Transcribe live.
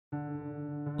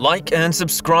Like and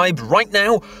subscribe right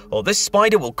now, or this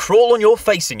spider will crawl on your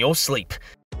face in your sleep.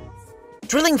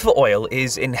 Drilling for oil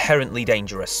is inherently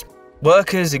dangerous.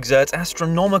 Workers exert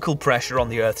astronomical pressure on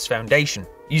the Earth's foundation,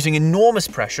 using enormous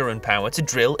pressure and power to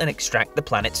drill and extract the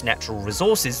planet's natural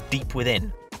resources deep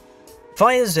within.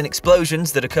 Fires and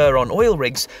explosions that occur on oil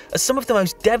rigs are some of the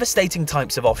most devastating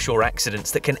types of offshore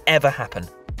accidents that can ever happen.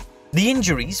 The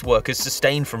injuries workers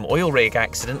sustain from oil rig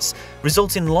accidents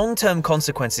result in long-term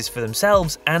consequences for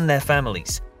themselves and their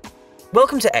families.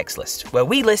 Welcome to X-List, where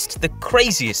we list the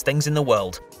craziest things in the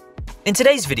world. In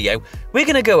today's video, we're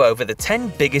going to go over the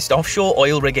 10 biggest offshore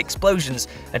oil rig explosions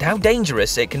and how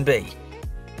dangerous it can be.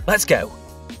 Let's go.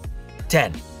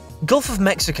 10. Gulf of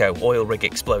Mexico oil rig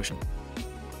explosion.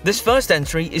 This first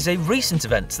entry is a recent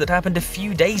event that happened a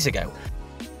few days ago.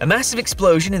 A massive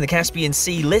explosion in the Caspian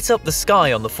Sea lit up the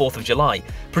sky on the 4th of July,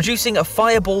 producing a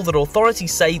fireball that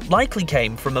authorities say likely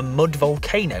came from a mud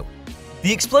volcano.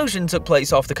 The explosion took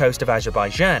place off the coast of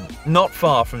Azerbaijan, not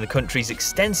far from the country's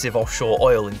extensive offshore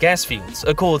oil and gas fields,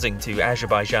 according to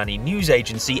Azerbaijani news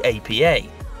agency APA.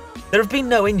 There have been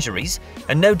no injuries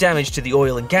and no damage to the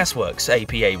oil and gas works,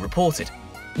 APA reported.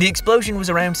 The explosion was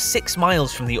around 6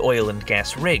 miles from the oil and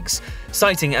gas rigs,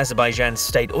 citing Azerbaijan's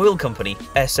state oil company,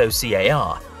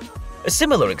 SOCAR. A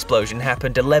similar explosion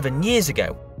happened 11 years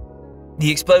ago. The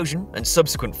explosion and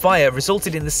subsequent fire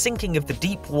resulted in the sinking of the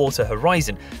deep water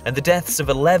horizon and the deaths of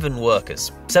 11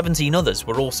 workers. 17 others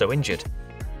were also injured.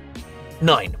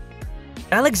 9.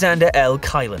 Alexander L.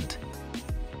 Kyland.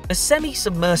 A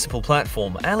semi-submersible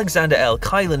platform, Alexander L.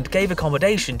 Kyland gave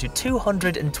accommodation to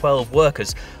 212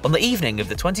 workers on the evening of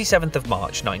the 27th of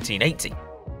March 1980.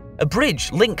 A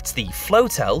bridge linked the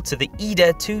Flotel to the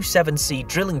Ida 27C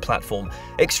drilling platform,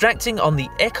 extracting on the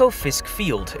Ekofisk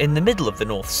field in the middle of the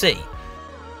North Sea.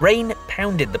 Rain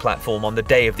pounded the platform on the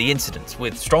day of the incident,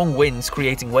 with strong winds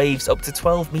creating waves up to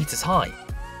 12 meters high.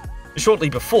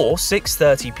 Shortly before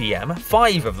 6:30 p.m.,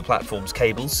 5 of the platform's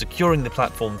cables securing the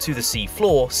platform to the sea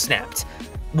floor snapped.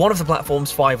 One of the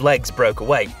platform's 5 legs broke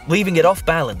away, leaving it off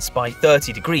balance by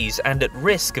 30 degrees and at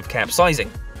risk of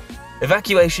capsizing.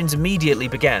 Evacuations immediately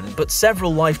began, but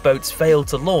several lifeboats failed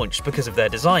to launch because of their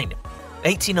design.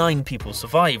 89 people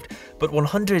survived, but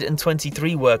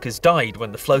 123 workers died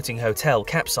when the floating hotel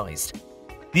capsized.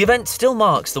 The event still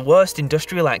marks the worst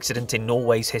industrial accident in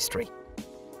Norway's history.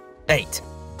 8.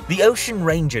 The Ocean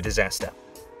Ranger disaster.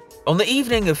 On the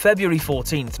evening of February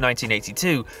 14,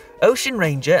 1982, Ocean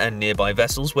Ranger and nearby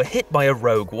vessels were hit by a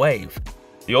rogue wave.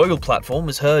 The oil platform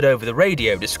was heard over the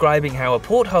radio describing how a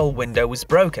porthole window was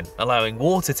broken, allowing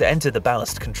water to enter the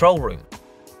ballast control room.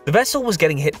 The vessel was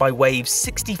getting hit by waves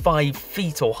 65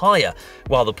 feet or higher,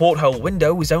 while the porthole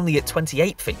window was only at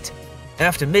 28 feet.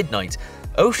 After midnight,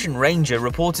 Ocean Ranger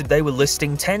reported they were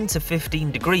listing 10 to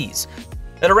 15 degrees.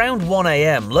 At around 1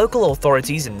 a.m., local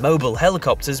authorities and mobile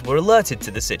helicopters were alerted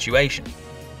to the situation.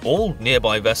 All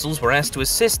nearby vessels were asked to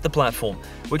assist the platform,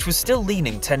 which was still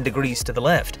leaning 10 degrees to the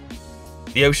left.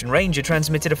 The Ocean Ranger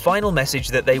transmitted a final message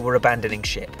that they were abandoning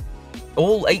ship.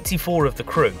 All 84 of the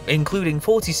crew, including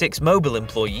 46 mobile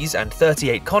employees and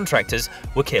 38 contractors,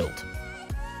 were killed.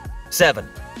 7.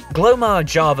 Glomar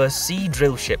Java Sea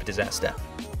Drillship disaster.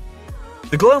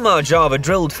 The Glomar Java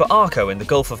drilled for Arco in the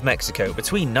Gulf of Mexico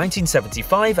between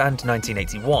 1975 and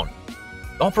 1981,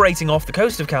 operating off the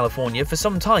coast of California for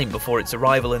some time before its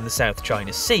arrival in the South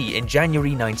China Sea in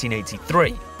January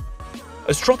 1983.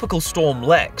 As Tropical Storm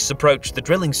Lex approached the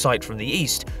drilling site from the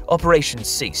east, operations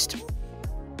ceased.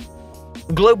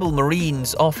 Global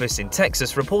Marine's office in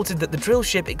Texas reported that the drill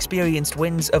ship experienced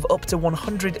winds of up to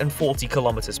 140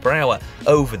 km per hour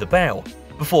over the bow,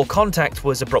 before contact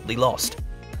was abruptly lost.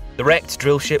 The wrecked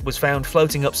drill ship was found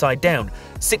floating upside down,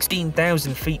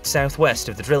 16,000 feet southwest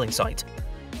of the drilling site.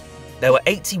 There were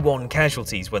 81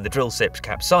 casualties when the drill ship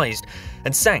capsized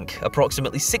and sank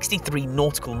approximately 63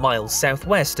 nautical miles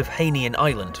southwest of Hainan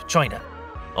Island, China.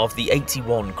 Of the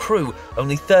 81 crew,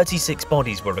 only 36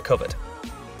 bodies were recovered.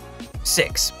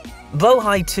 6.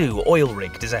 Bohai 2 oil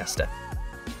rig disaster.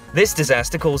 This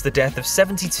disaster caused the death of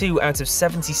 72 out of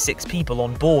 76 people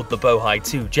on board the Bohai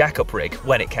 2 jackup rig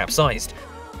when it capsized.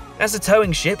 As the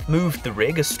towing ship moved the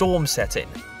rig, a storm set in.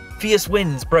 Fierce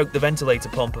winds broke the ventilator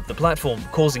pump of the platform,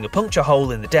 causing a puncture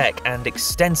hole in the deck and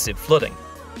extensive flooding.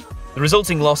 The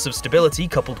resulting loss of stability,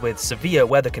 coupled with severe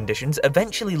weather conditions,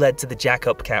 eventually led to the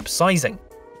jackup capsizing.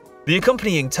 The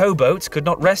accompanying towboat could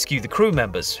not rescue the crew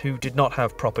members, who did not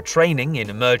have proper training in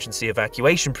emergency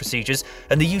evacuation procedures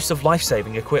and the use of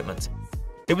life-saving equipment.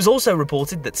 It was also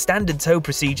reported that standard tow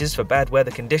procedures for bad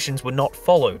weather conditions were not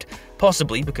followed,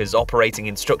 possibly because operating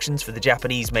instructions for the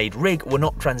Japanese-made rig were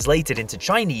not translated into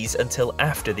Chinese until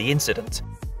after the incident.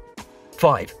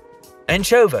 5.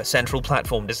 Anchovy Central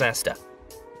Platform Disaster.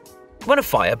 When a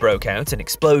fire broke out and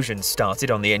explosions started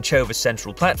on the Anchovy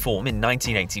Central Platform in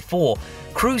 1984,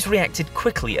 crews reacted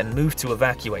quickly and moved to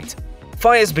evacuate.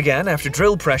 Fires began after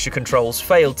drill pressure controls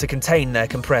failed to contain their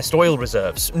compressed oil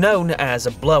reserves, known as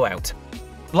a blowout.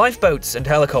 Lifeboats and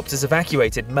helicopters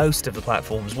evacuated most of the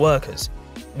platform's workers.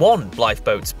 One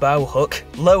lifeboat's bow hook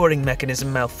lowering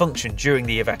mechanism malfunctioned during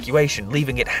the evacuation,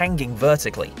 leaving it hanging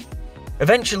vertically.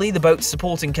 Eventually, the boat's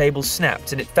supporting cable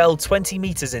snapped and it fell 20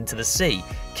 meters into the sea,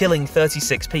 killing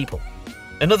 36 people.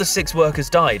 Another 6 workers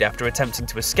died after attempting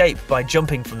to escape by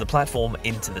jumping from the platform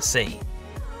into the sea.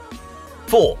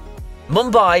 4.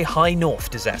 Mumbai High North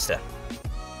Disaster.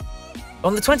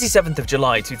 On the 27th of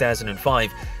July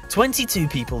 2005, 22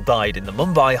 people died in the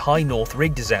Mumbai High North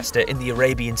rig disaster in the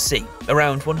Arabian Sea,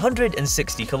 around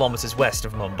 160 kilometers west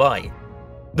of Mumbai.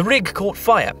 The rig caught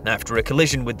fire after a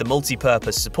collision with the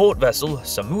multi-purpose support vessel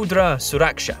Samudra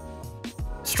Suraksha.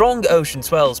 Strong ocean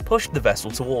swells pushed the vessel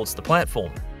towards the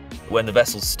platform. When the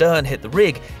vessel's stern hit the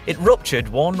rig, it ruptured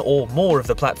one or more of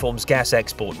the platform's gas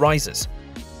export risers.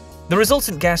 The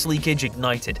resultant gas leakage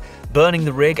ignited, burning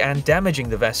the rig and damaging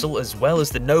the vessel as well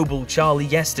as the Noble Charlie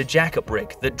Yester jackup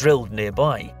rig that drilled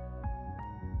nearby.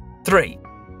 3.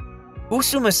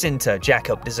 Usumacinta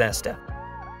jackup disaster.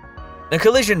 A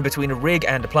collision between a rig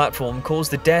and a platform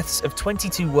caused the deaths of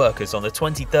 22 workers on the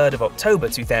 23rd of October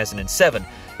 2007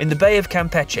 in the Bay of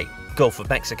Campeche, Gulf of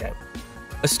Mexico.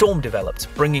 A storm developed,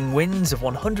 bringing winds of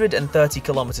 130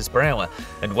 kilometers per hour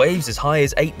and waves as high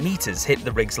as 8 meters hit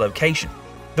the rig's location.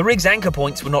 The rig's anchor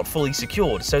points were not fully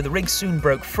secured, so the rig soon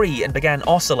broke free and began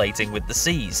oscillating with the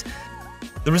seas.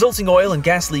 The resulting oil and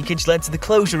gas leakage led to the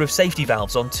closure of safety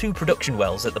valves on 2 production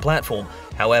wells at the platform.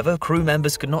 However, crew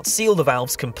members could not seal the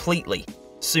valves completely.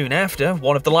 Soon after,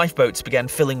 one of the lifeboats began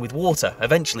filling with water,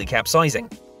 eventually capsizing.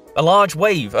 A large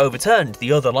wave overturned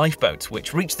the other lifeboat,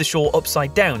 which reached the shore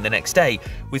upside down the next day,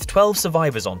 with 12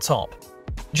 survivors on top.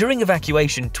 During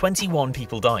evacuation, 21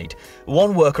 people died.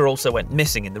 1 worker also went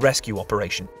missing in the rescue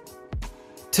operation.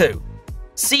 2.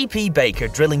 C.P. Baker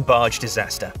drilling barge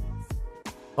disaster.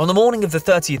 On the morning of the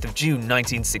 30th of June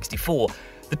 1964,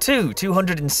 the 2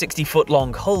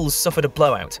 260-foot-long hulls suffered a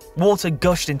blowout. Water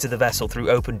gushed into the vessel through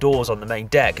open doors on the main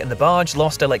deck, and the barge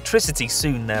lost electricity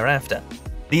soon thereafter.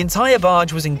 The entire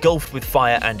barge was engulfed with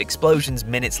fire and explosions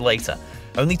minutes later.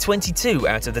 Only 22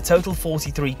 out of the total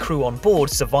 43 crew on board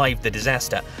survived the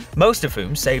disaster, most of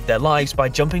whom saved their lives by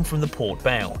jumping from the port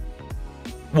bow.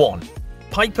 1.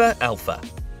 Piper Alpha.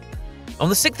 On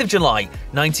the 6th of July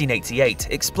 1988,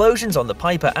 explosions on the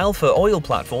Piper Alpha oil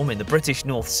platform in the British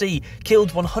North Sea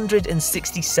killed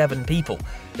 167 people.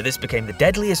 This became the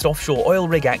deadliest offshore oil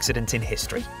rig accident in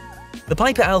history. The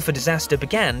Piper Alpha disaster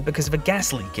began because of a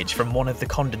gas leakage from one of the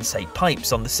condensate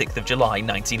pipes on the 6th of July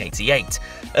 1988.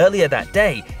 Earlier that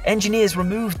day, engineers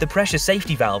removed the pressure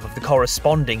safety valve of the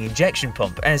corresponding injection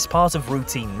pump as part of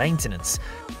routine maintenance.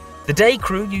 The day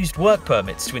crew used work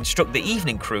permits to instruct the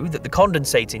evening crew that the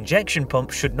condensate injection pump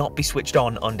should not be switched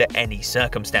on under any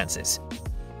circumstances.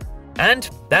 And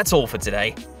that's all for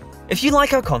today. If you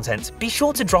like our content, be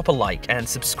sure to drop a like and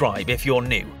subscribe if you're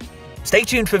new. Stay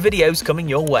tuned for videos coming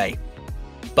your way.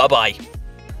 Bye-bye.